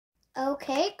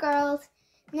Okay, girls.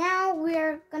 Now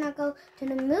we're gonna go to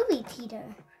the movie theater.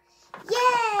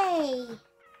 Yay!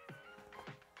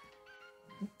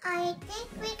 I think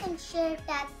we can share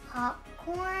that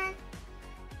popcorn.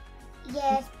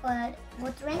 Yes, but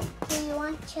what drink do you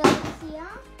want, Chelsea?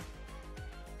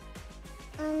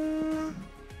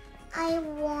 I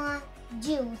want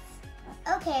juice.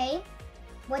 Okay.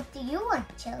 What do you want,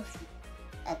 Chelsea?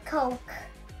 A Coke.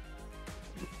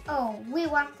 Oh, we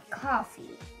want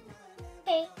coffee.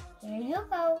 Okay, here you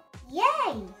go.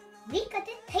 Yay! We got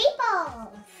the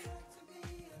tables.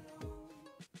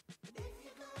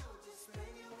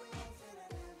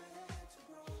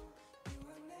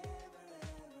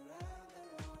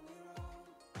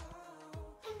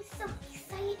 I'm so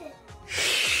excited.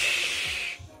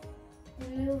 The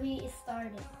movie is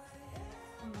starting.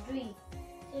 3,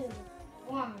 2,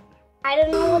 1. I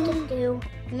don't know what to do.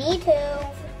 Me too.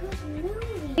 It's a good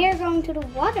movie. We are going to the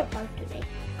water park today.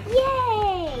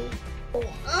 Yay! Oh,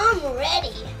 I'm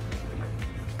ready.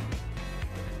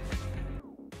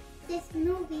 This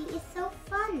movie is so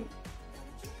fun.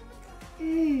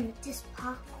 This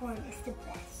popcorn is the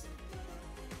best.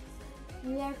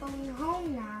 We are going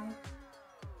home now.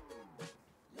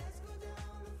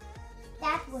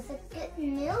 That was a good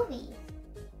movie.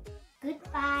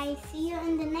 Goodbye. See you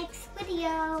in the next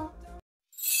video.